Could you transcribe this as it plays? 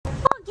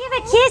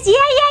have a kiss? Yeah.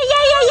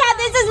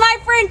 This is my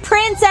friend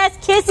Princess,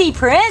 Kissy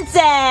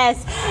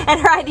Princess. And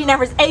her ID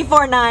number is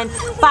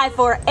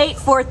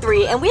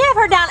A4954843. And we have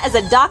her down as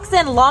a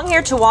Dachshund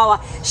long-haired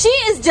Chihuahua. She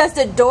is just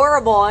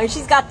adorable. And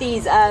she's got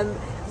these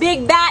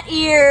big bat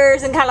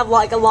ears and kind of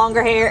like a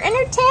longer hair. And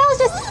her tail is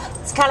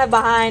just, it's kind of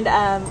behind,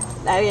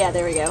 oh yeah,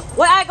 there we go.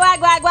 Wag, wag,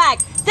 wag, wag.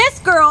 This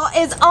girl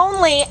is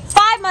only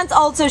 5 months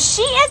old, so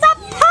she is a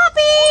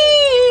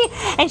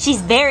puppy! And she's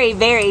very,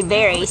 very,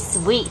 very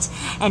sweet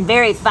and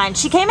very fun.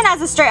 She came in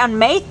as a stray on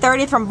May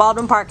 30th from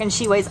Baldwin Park, and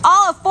she weighs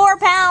all of 4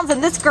 pounds.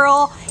 And this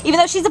girl, even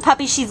though she's a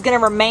puppy, she's going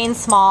to remain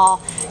small.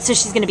 So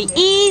she's going to be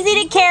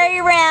easy to carry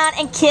around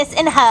and kiss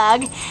and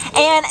hug.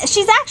 And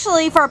she's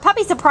actually, for a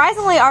puppy,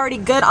 surprisingly already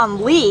good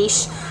on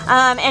leash.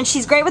 And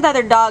she's great with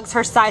other dogs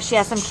her size. She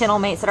has some kennel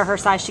mates that are her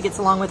size she gets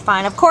along with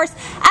fine. Of course,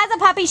 as a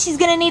puppy, she's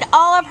going to need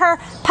all of her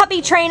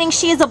puppy training.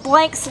 She is a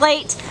blank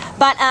slate,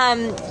 but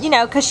you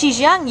know, because she's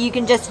young, you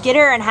can just get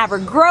her and have her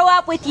grow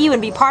up with you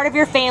and be part of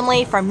your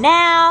family from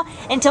now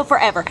until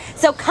forever.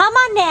 So come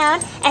on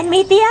down and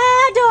meet the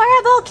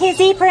adorable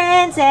Kissy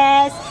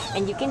Princess,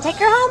 and you can take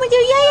her home with you.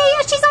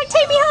 Yeah. She's like,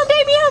 take me home,